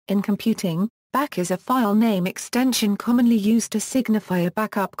In computing, back is a file name extension commonly used to signify a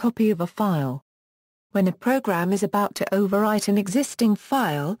backup copy of a file. When a program is about to overwrite an existing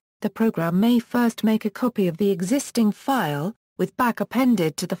file, the program may first make a copy of the existing file, with back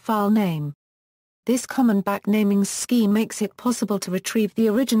appended to the file name. This common backnaming scheme makes it possible to retrieve the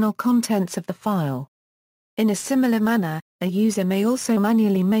original contents of the file. In a similar manner, a user may also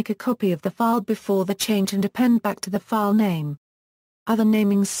manually make a copy of the file before the change and append back to the file name. Other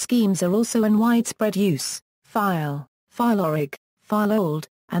naming schemes are also in widespread use: file, fileorg, fileold,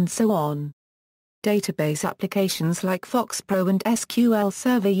 and so on. Database applications like FoxPro and SQL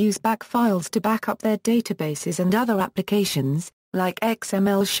Server use back files to back up their databases, and other applications, like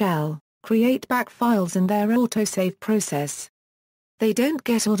XML Shell, create back files in their autosave process. They don't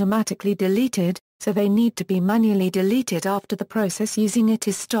get automatically deleted, so they need to be manually deleted after the process using it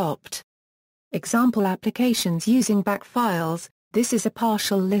is stopped. Example applications using back files: this is a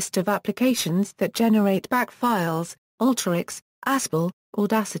partial list of applications that generate back files: Alteryx, Aspel,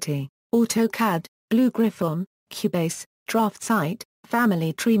 Audacity, AutoCAD, Blue Griffon, Cubase, DraftSite,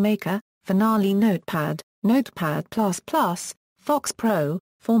 Family Tree Maker, Finale Notepad, Notepad++, FoxPro,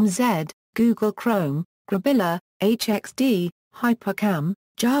 FormZ, Google Chrome, Grabilla, HXD, Hypercam,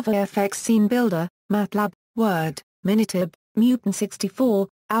 JavaFX Scene Builder, MATLAB, Word, Minitab, Mutant64,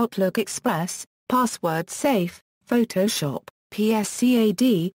 Outlook Express, Password Safe, Photoshop,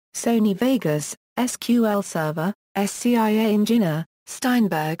 PSCAD, Sony Vegas, SQL Server, SCIA Engineer,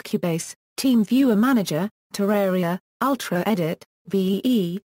 Steinberg Cubase, TeamViewer Manager, Terraria, Ultra Edit,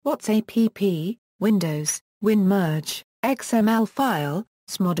 VE, WhatsApp, Windows, WinMerge, XML File,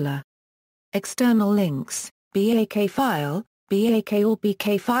 Smodeler. External links: BAK file, BAK or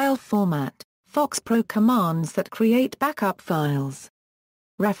BK file format, FoxPro commands that create backup files.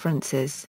 References